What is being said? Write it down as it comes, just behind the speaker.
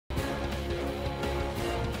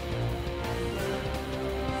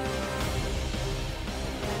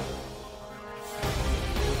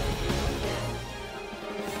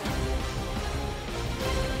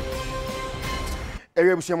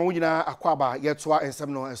area busiama wonyina akwaba yetoa ensem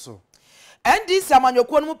no eso NDC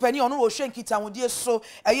amanyoko no pani ono wo hwe nkita wodie so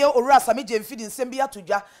eye owura sameje mfidi nsem bi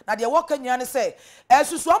atodwa na de woka nyina ne se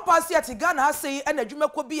esusu ampase ati Ghana asei na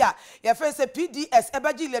adwumako bi a ye fe se PDS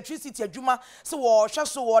ebaji electricity adwuma se wo hwe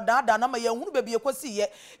so wo daada na ma ye hunu bebi ekosi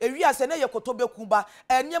ye ewi ase na ye kotobeku ba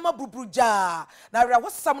enyema burubruja na wra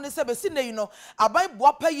wosam ne se besi ne yi no aban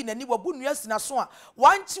boa payi nani wabu nua sina so a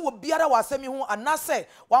wanchi wo biara wasemi ho anase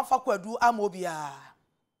wanfa kwadu ama obia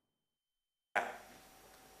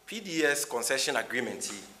PDS concession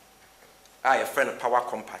agreement a friend power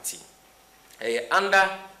company under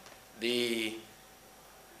the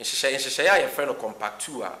nhyehyɛ friend compact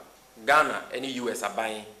 2 a Ghana any US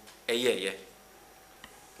aban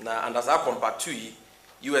na under that compact 2 yi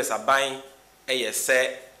US aban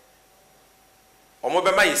sɛ ɔmo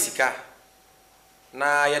bɛma yɛ sika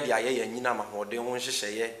na yɛ de ayɛ yɛ nyina ma hoden ho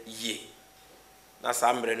nhyehyɛ yie na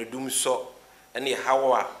saa mmerɛ no dum so ɛne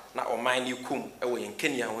hawa na ɔman ni kum ɛwɔ yɛn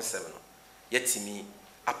Kenya ho sɛm no yɛtimi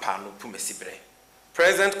apa no pumasibrɛ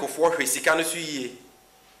President Kofoɔ hwɛ sika no so yie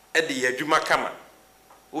ɛde yɛ adwuma kama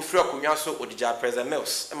ofura konwa so odigya President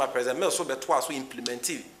Mills ɛma President Mills so bɛto aso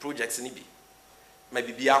implementive projects ni bi ma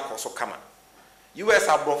bibia akɔ so kama US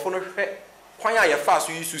abrɔfo no hwɛ kwan a yɛfa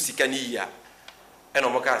so yusu sika ni yia ɛna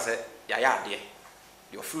ɔmo ka sɛ yaya adeɛ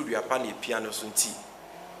yɛ ofuru dua pa na epia no so nti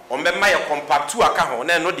ɔmbɛma yɛ compact 2 aka ho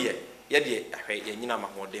na ɛno deɛ yɛde ahwɛ yɛnyina ma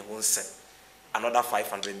ho de ho nsɛ another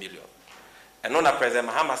 500 million ɛno na President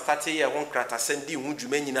Mahama start yɛ ho nkrata sɛndi ho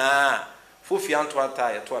dwuma nyinaa fofi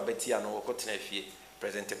antoata yɛto abati ano wɔkɔtena fie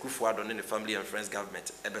President Akufo-Addo ne family and friends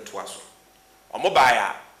government ɛbɛto aso ɔmo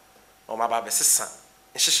baaya ɔmo aba bɛsesa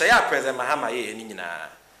nhyehyɛ a President Mahama yɛ ni nyinaa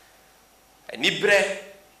anibrɛ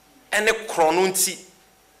ɛne krono nti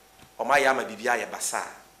ɔmo ayɛ ama bibia yɛ basa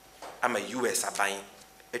ama US aban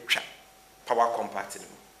atwa power compact no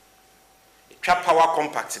twa power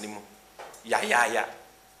compact ni mu ya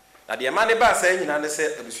na de ma ne ba sa nyina ne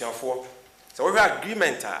se abusuafo se wo hwe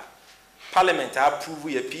agreement a parliament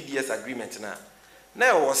approve ya PDS agreement na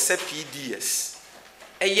e wo se PDS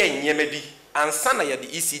eye nyema bi ansa na ya de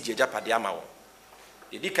ECG japade ama wo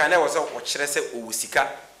ye di kan na wo se wo kire se owusika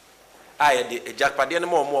a ya de japade ne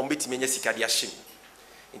mo betimi nya sika de ahyem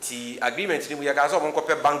nti agreement ni mu ya ga so mo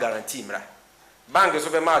nkopɛ bank guarantee mra bank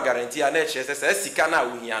so be ma guarantee a na kire se sika na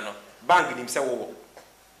wohia no bank nim se wo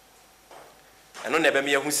eno na ebe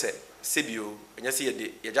me hu se sebio enya se ye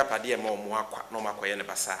de japade e ma omo akwa na omo akoye ne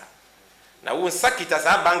basa na wo nsakita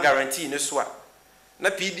sa bank guarantee ne so a na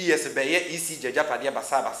PDS be ye ECG japade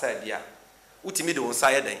basa dia utimi de wo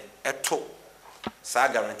nsa ye den eto sa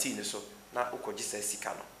guarantee ne so na ukoji sa sika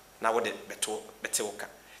no na wo de bete wo ka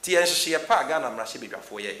ti ye nhye pa Ghana mra hye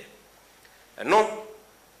bedwafo ye eno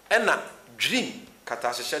ena dream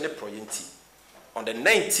kata hye ne proyenti on the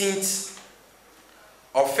 19th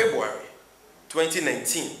of February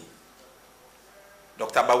 2019,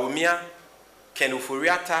 Dr. Bawumia, Ken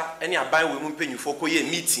Uforiata, any aban we mumpenyu for koye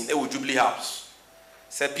meeting e Jubilee House.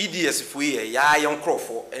 Se PDS fuye ya yon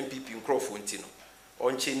Crawford, MPP Crawford ntino.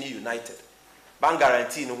 Onche ni United. Bank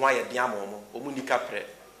guarantee no why diamo mo, omunika pre.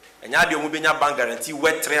 Enya de omubenya bank guarantee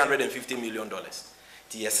worth $350 million.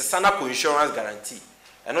 Ti yesesana ko insurance guarantee.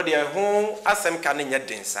 Eno de ho asem ka ne nya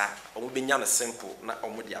densa, omubenya no simple na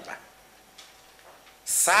omudi aba.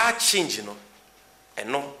 Sa change no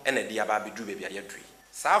eno ene de aba bedu bebia yadui.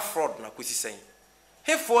 Sa fraud na kosi sen.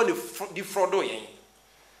 Hefo ne di fraud o yen.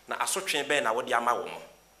 Na asotwe ben na wode ama wo mo.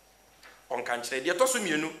 Onka nkyere de to so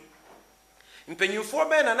mienu. Mpanyufo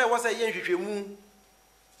ben na wo say yen hwehwemu.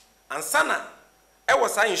 Ansana e wo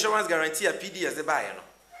sa insurance guarantee a PDS de bae no.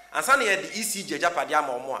 Ansana ye de ECG japade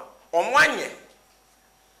ama omo a. Omo anye.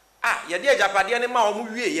 Ah, ye de japade ne ma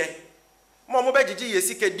omo wie ye. Ma omo begigi ye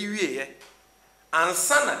sika di wie ye.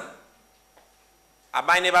 Ansana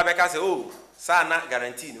aban ne ba beka se oh sa na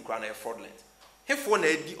guarantee ni kra na fraudulent hefo na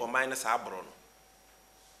edi o man na sa abro no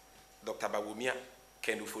Dr. Bawumia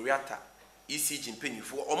Ken Uforiata ECG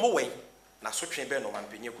mpanyifo omo wen na sotwe be no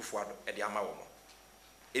mampanye Akufo-Addo e de ama wo mo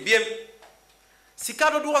ebiem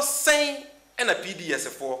sika dodo sen na PDS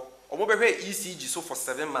fo omo behwe ECG so for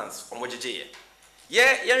 7 months omo jeje ye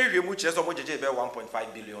hwehwe mu kire so omo jeje be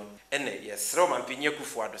 1.5 billion ene yes ro mampanye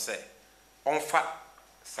Akufo-Addo se onfa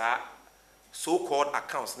sa so-called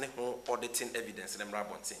accounts ne ho auditing evidence ne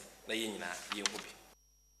mrabontin na ye nyina ye hobi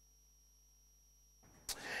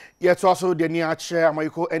yet also the near chair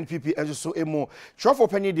Amayiko NPP enso emo chofo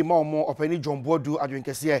pani di ma omo opani John Bodu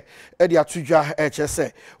adwenkese e de atudwa e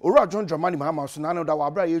chese owura John Dramani Mahama so na no da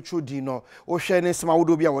wabra ye chudi no wo hwe ne sema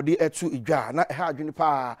wodo bia wode etu idwa na ha adwene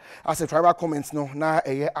pa as a tribal comments no na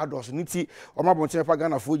eye ados niti omabontin pa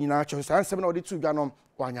Ghana fo nyina chose ansem na wode tu idwa no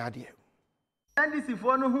wanya ade NDC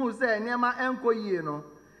for no who say Nema Enko ye no.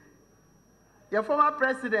 Your former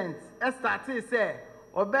president started say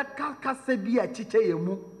Obeka kasebi a chiche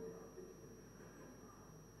yemu.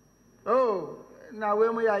 Oh, now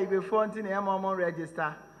when we are before in the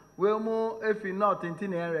register, we mo if you not in the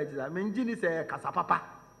register. Minjini say kasa papa,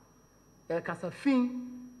 kasa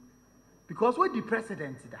fin, because we the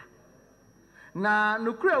president da. Na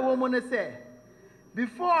nukre woman say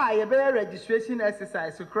before I have a registration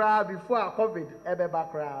exercise to cry before I COVID ebe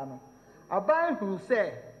background. Abai who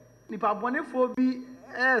say nipa bone for be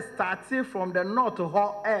starting from the north to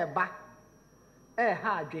ho back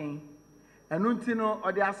ha again. And untino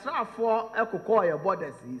or the Astra for Eco your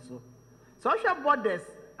borders so. Social borders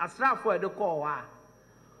Astra for the call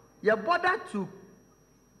your border to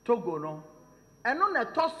Togo no. And on a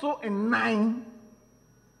torso in 9.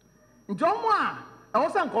 Jomwa, I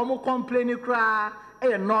wasn't come complaining cry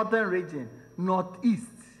a northern region,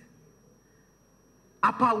 northeast,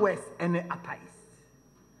 upper west, and upper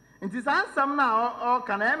east. It is answer now, or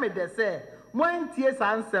can I make the say, when tears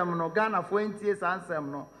answer no Ghana for 20 years answer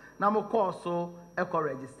no. Namo so eco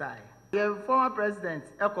register. The former president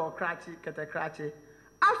eco cratchy kete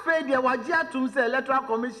afraid there was just to say electoral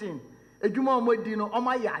commission ejuma omodino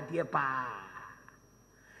oma yade pa.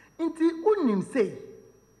 Inti unim say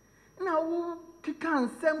na wo kika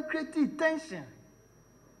nsem create tension.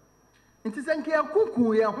 Inti senke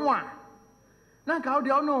akunkun ye ho a na nka wo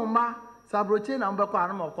de ono ma sabroche na mbekọ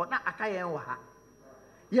anamọkọ na akaye nwa ha.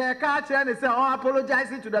 Ye ka che ne say I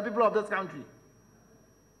apologizing to the people of this country.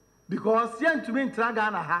 Because yen to me in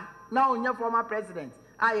Tragana ha now your former president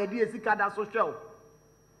I did a social.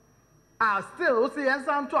 Still see yen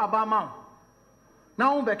sound to Obama.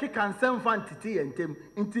 Now Becky can send fancy and Tim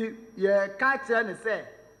into your catch and say,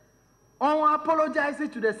 "Oh, apologize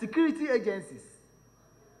to the security agencies."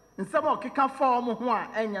 In some of Kika form one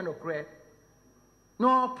and no credit.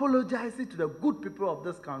 No apologize to the good people of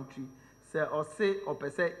this country. Say or per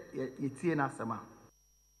se Yetiena Sama.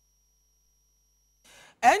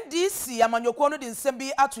 NDC amanyoko no de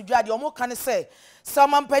nsɛm atodwa de ɔmo kan sɛ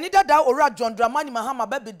samampani dada ora John Dramani Mahama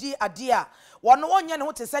babedi ade a wɔno onye ne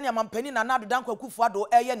ho te sɛ ne amampani na nado dan kwakufu ado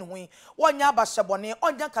ɛyɛ ne ho wonya abahyɛbɔne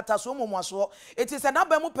onya kataso momuaso eti sɛ na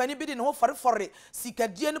ba mu pani bi de ne ho fɔrefɔre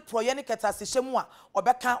sikadie ne proye ne katase hyɛmu a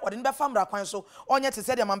ɔbɛka ɔde ne bɛfa mra kwan so onye te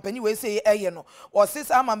sɛ de amampani we sɛ ɛyɛ no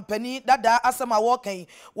ɔse amampani dada asɛm a wɔkan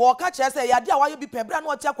wɔka kyerɛ sɛ yade a wayɛ bi pɛbra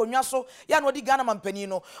na ɔte akonwa so ya na ɔdi Ghana amampani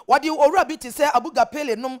no wɔde owura bi te sɛ Abuga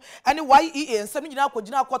Pele num ɛne YEA nsɛm nyina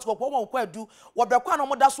akɔgyina akɔtɔ kɔkɔ wɔn adu wɔbɛkwa na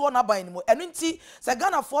ɔmoda so na ban ne mu ɛno nti sɛ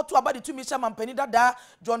Ghana fo to aba de tumi hyɛ amampani dada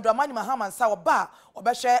John Dramani Mahama nsa ɔba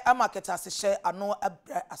ɔbɛhwɛ ama ketase hyɛ ano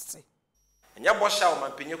abrɛ ase nya bɔhyɛ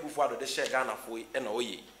amampani kufu ado de hyɛ Ghana fo ɛna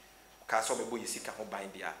oye ka so bɛbɔ yesika ho ban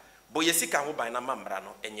bia bɔ yesika ho ban na mamra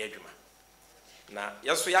no ɛnyɛ adwuma na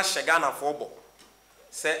yɛso ya hyɛ Ghana fo bɔ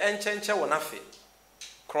sɛ ɛnkyɛnkyɛ wɔ nafe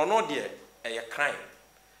krono de ɛyɛ crime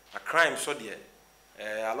a crime so de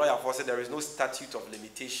a lawyer for said there is no statute of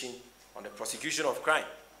limitation on the prosecution of crime.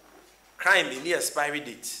 Crime in the expiry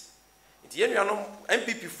date. It yen no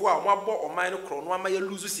MPP for a wabo or minor chrono ama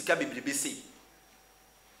lose sika bebrebe say.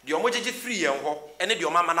 The omojeje free yen ho ene de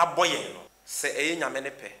omama na boyen no se eye nyame ne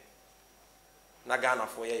pe. Na Ghana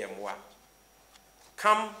for ye yemwa.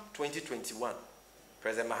 Come 2021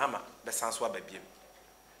 President Mahama be sanso ababiem.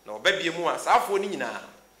 Na obabiem a saafo ni nyina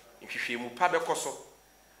nhwehwemu pa bekoso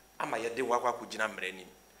ama yede wakwa kugina mranim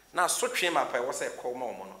na sotwe mapa e wo se ko ma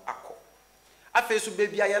omo no akọ afesu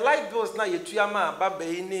bebia ye light bills na yetua ma baba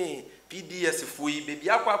yi ne PDS foyi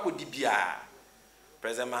bebia akwa akodi bia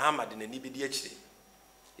President Mahama de nani bi di akire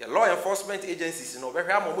ye law enforcement agencies no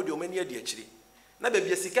behwe amomo de omani adi akire na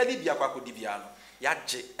bebia sika ni bia akwa akodi bia no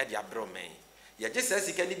yaje e de abro men ye je se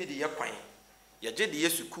sika ni bi de ye kwan ye je de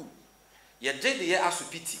yesuku ye je de ye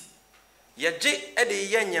asupiti yeje e de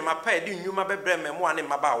ye nyema pa e de nnwuma bebre memo ane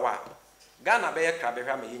mabawa Ghana be ye kra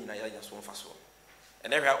behwa ma ye nyina ya nya so mfa so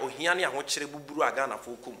ene hwa ohia ne ahokyere buburu a Ghana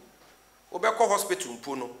fo kom obekọ hospital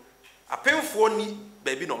mpo no apemfo ni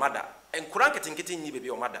baabi no mada enkura nketenkete nyi baabi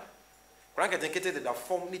o mada kura nketenkete de da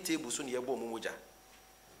form ni table so ne yebo momoja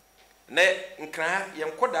ne nkra ye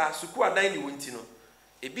nkoda suku adan ni wonti no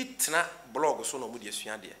ebi tena blog so no mu de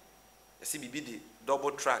asua de ese bibi de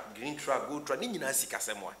double track green track gold track ni nyina sika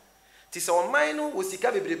semwa ti se o man no wo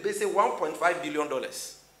sika bebrebe se 1.5 billion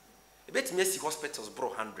dollars ebetimi asi hospitals bro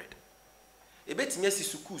 100 ebetimi asi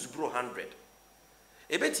schools bro 100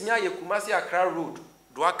 ebetimi aye Kumasi Accra road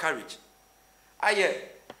dual carriage aye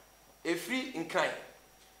efri nkan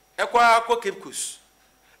ekwa Cape Coast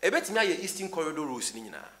ebetimi aye Eastern Corridor roads ni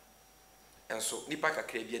nyina enso nipa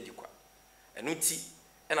kakra bi adikwa eno ti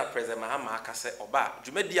ena president Mahama aka se oba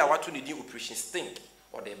dwumadi a wato ne din operation stink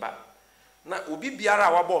or the ba na obi biara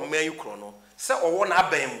a wabɔ man yu kro no se owo na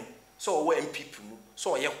aban mu so owo MPP mu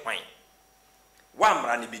so oye hwan wa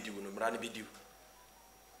mra ne bediwu no mra ne bediwu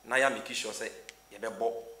na ya make sure say ye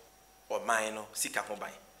bɛbɔ ɔman no sika ho ban.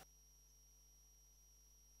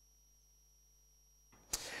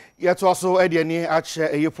 Yet also Ediani Ache a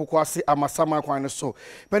Yepokwasi Amasama Quine so.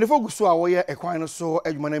 Penifo a way a quine so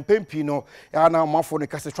Edman and Pempino, Yana Mafone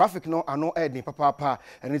Cast traffic no and no Edni Papa,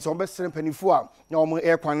 and it's almost Penifua. No more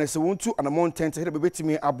air quine so one two and a mountain to hit a bit to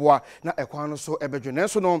me Adwoa, not a quine so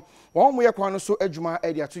Ebejoneso no. One way a quine so Edjuma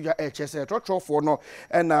Edia to your HS a trotro for no,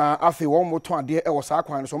 and Afi one more time dear was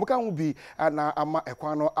Aquine so Mokan will be and Ama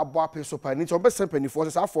Equano Adwoa Peso Pan, it's almost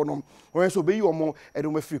Penifo for no, where so be you more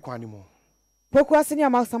and free quanimo. Pokwa senior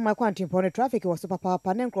master my quantum pony traffic was papa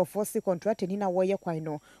panenko force contract in a way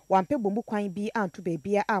quino. One pe bumbu quine be and to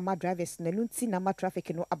baby ama drivers nelunti nama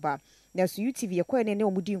traffic no aba. There's UTV a coin and no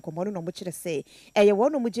mudi in common on which they say. A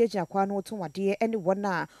one mujaja quano to my dear any one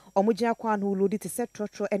na or muja quan who loaded to set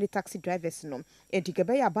trotro any taxi drivers no. And to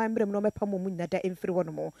gabaya bimbrem no me pamumuna da in free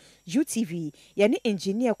one more. UTV yani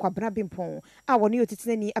engineer Kwabena bimpon. Our new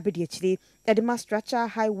titani abediachly at the Mastracha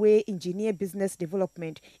Highway Engineer Business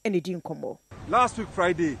Development and the Dinkomo. Last week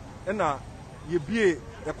Friday, you be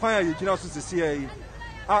a choir you to the CIA,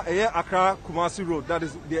 Accra Kumasi Road, that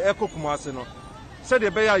is the Echo Kumasi. No, said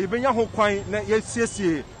the Bayer, you been your whole coin, yes,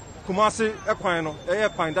 Kumasi Equino,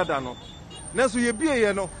 Airpine Dadano. Next, you be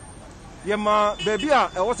a no, Yama, baby,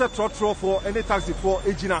 I was a trotro for any taxi for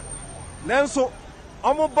Egina. Nenso,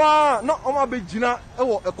 Omoba, not Oma Begina,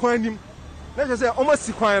 a coin him. Let's say almost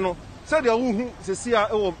Sequino, said the who the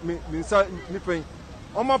CIA me paying.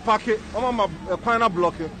 Oma packet, oma final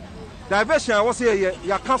block. Diversion I was here,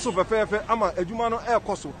 ya cancel pepe, ama ejuma no air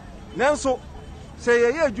coso. Nanso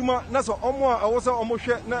say ye ejuma na so omo I was almost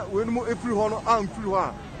share na we no every hono am free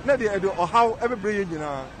ha. Na dey or how everybody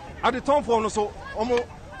nyina. At the time for no so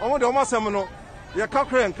omo de omo sem no ye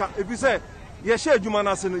kakra nka e bi say ye share ejuma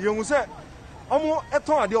na se no ye hu say omo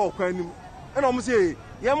eton ade okwan nim. E na omo say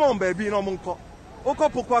ye mom baabi na omo nko. Oko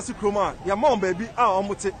pokwasi kroma ye mom baabi a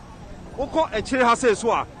omo te. Oko echire ha say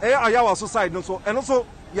so a ayawa so side no so eno so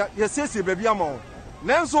ya sesi baby ama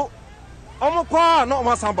nanso omo kwa na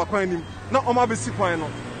omo samba kwan nim na omo abesi kwan no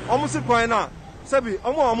omo si kwan na sebi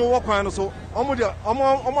omo wo kwan no so omo de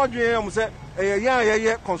omo dwen am se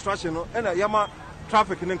ye construction no na yama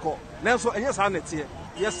traffic ne nko nanso enye sa nete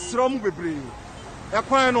ye srom bebre e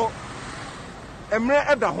kwan no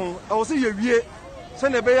emre eda ho e wo se ye wie se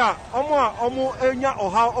ne be ya omo enya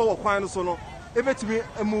oha owo kwan no so no ebetimi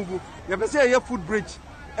emuvu ye be se ye foot bridge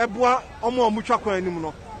Eboa omo twa kwan anim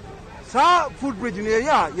no sa food bridge ne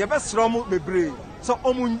ya ye be srom bebre so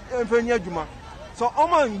omo enfanya adwuma so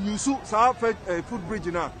omo yusu sa food bridge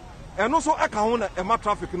na eno so eka ho na ema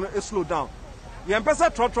traffic no slow down ye mpesa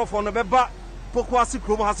trotro for no beba pokwasi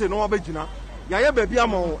krom ha se no abagina ya ye ba bia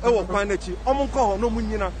mo e wo kwan na chi omo nko ho no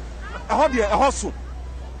munyina e ho de e ho so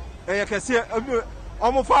ye kese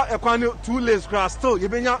omo fa e kwan 2 lanes grass still ye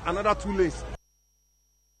benya another 2 lanes.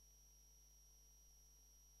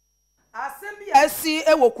 Asi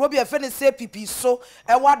ewo kuro bi efe ne se pipi so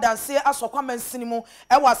ewa danse asokwa mansini mu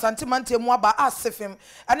ewa santimante mu aba asefem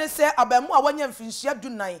ene se abamu a wanya mfinhia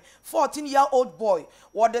dunan 14-year-old boy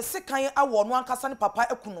wo de sekan awo no ankasa ne papa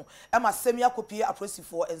ekunu ema semia kopie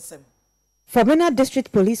apresifo ensem. Kwabena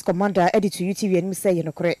District Police Commander edit to UTV and say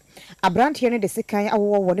yenokre. Abrant here de sekan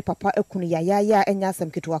awo woni papa ekunu ya enya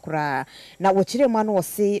asem ketu akura. Na wo kire ma no wo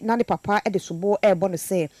se na ne papa ede subo ebo no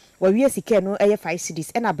se wa wie sika no eye 5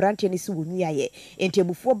 cedis ena abrant here ne si wonu yaye. Enti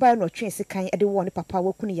abufuo ba no twen sekan ede wo ne papa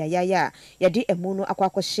wakunu ya de emu no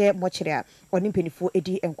akwakohye mo kire a oni mpenifo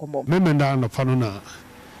edi enkomo. Memenda no fa no na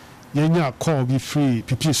yenya call bi free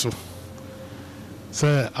pipi so.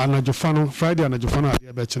 Se anajofa no Friday anajofa no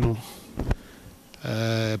ade be chi no.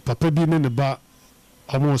 Papa bi ne ba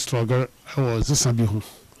almost struggle was this abi hu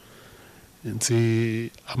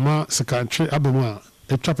nti ama secondary abamu a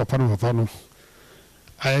etwa papa no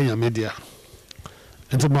ayanya media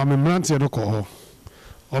nti ma me mrantie no ko ho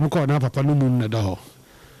omko na papa no mun na da ho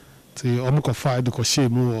nti omko fa de ko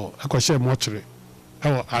shemu ko shemu mochre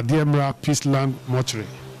ewo adiemra Peaceland mochre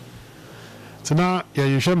tina ya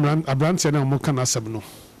yehwe mran abrantie na omka na asem no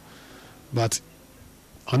but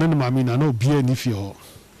onen mami na no bia ni fi ho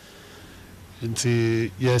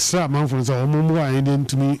nti yes amanfo so omumu a ndi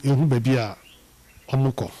ntumi ehu baby a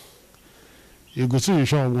omuko yegosu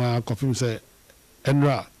yehwe onwa confirm say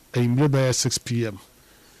enra emre by 6 p.m.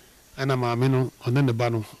 ana mami no onen ba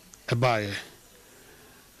no e baaye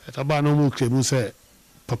etaba no mu kremu say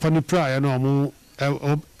papa ni praye na omu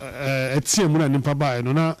etie mu na nimpa bae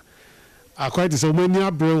no na akwai te sɛ ɔmani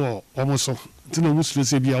abrɛ wɔ ɔmo so nti na ɔmo suro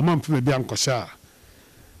sɛ bia ɔma mpɛ baabi ankɔhyɛ a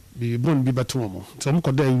bibibɔ no bi bɛto ɔmo nti ɔmo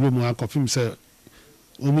kɔda awura mu akɔpem sɛ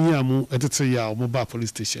ɔmo yi mu ɛtete yɛ a ɔmo ba police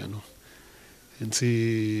station no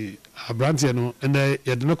nti aberanteɛ no ɛnɛ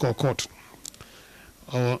yɛde no kɔ court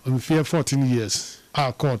mfeɛ 14 years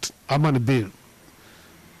a court ama no bail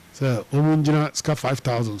sɛ ɔmo gyina sika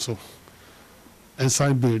 5,000 so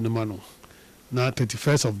ɛnsan bail no ma no na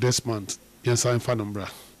 31st of this month yɛnsan fa no mbra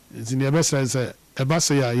nti ne yɛbɛsrɛ sɛ ɛba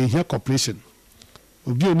sɛ yɛ a yɛhia cooperation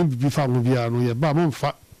obi a ɔno bibi fa ho biara no yɛba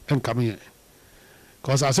momfa nkame yɛ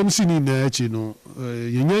cause asɛm si ne nyinaa akyi no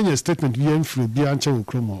yɛnyanya statement bi yɛmfiri obiara nkyɛ wɔ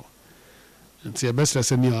kurom hɔ nti yɛbɛsrɛ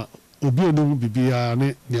sɛ nea obi a ɔno mu bibiara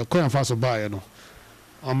ne nea kwan fa so baeɛ no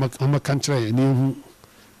ɔmɛka nkyerɛ yɛ ne ɛhu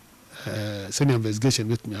senior investigation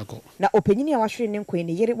with me akɔ na opanyini a wahwere ne nkwan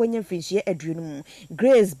ne yere wanya mfinhyia aduonu mu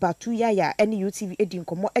Grace Batu Yaya ne UTV edi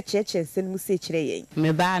nkɔmɔ ɛkyerɛkyerɛ nsɛm mu se kyerɛ yɛn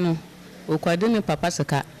me ba no okɔde ne papa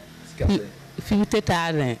sika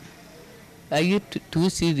 50,000 ayi 2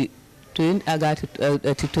 cedi 20 agati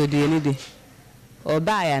atitodie ne de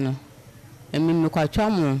ɔbaaya no emi me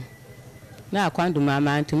kwatwam na akwando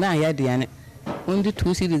mama anti ma ya de ane ondi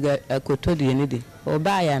 2 cedi akotodie ne de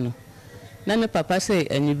ɔbaaya no na ne papa say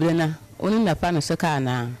anyibre na oni na pa no sika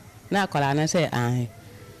na akwala na say ahe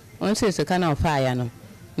on say sika na ofa ya no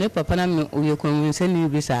ne papa na me oye konwinse ni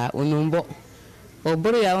bi sa onumbo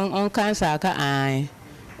oburu ya on kansa aka ahe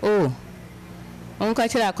o on ka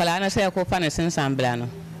kira akwala na say ko pa ne sensan bla no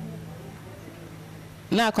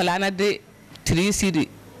na akwala na de 3 cedi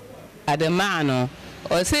adema no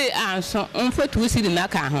o say anso on fa 2 cedi na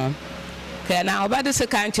ka ho ke na obade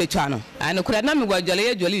sika nchechwa no an kura na me gwajole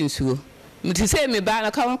ye jole nsuo mti say me ba na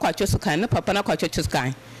ka won kwatwe sukan ne papa na kwatwe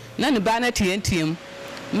sukan na ne ba na tientiem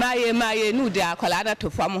maye nu de akola na to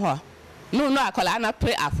fam ho nu akola na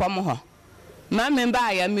pre afam ho ma me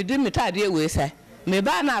ba ya me di metade we say me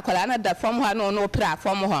ba na akola na da fam ho no pre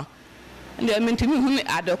afam ho nde me ntimi hu me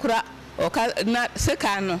adokura o ka na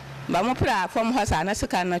sukan no ba mo pre afam ho sa na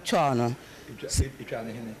sukan na cho no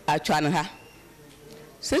atwa ne ha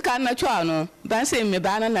sukan na cho no ba say me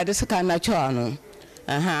ba na de sukan na cho no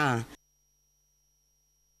aha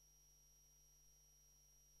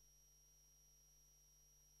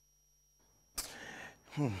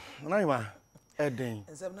Naima Eden.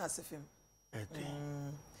 Nsem na asefem.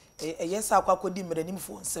 Eden. Yes akwa kodi mrenim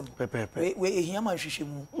fo nsem. Pepepe. We ehia ma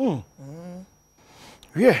hwehwemu.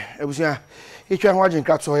 Wie, ebusia. Etwa ho agye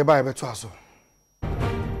nkrato ye ba ye beto aso.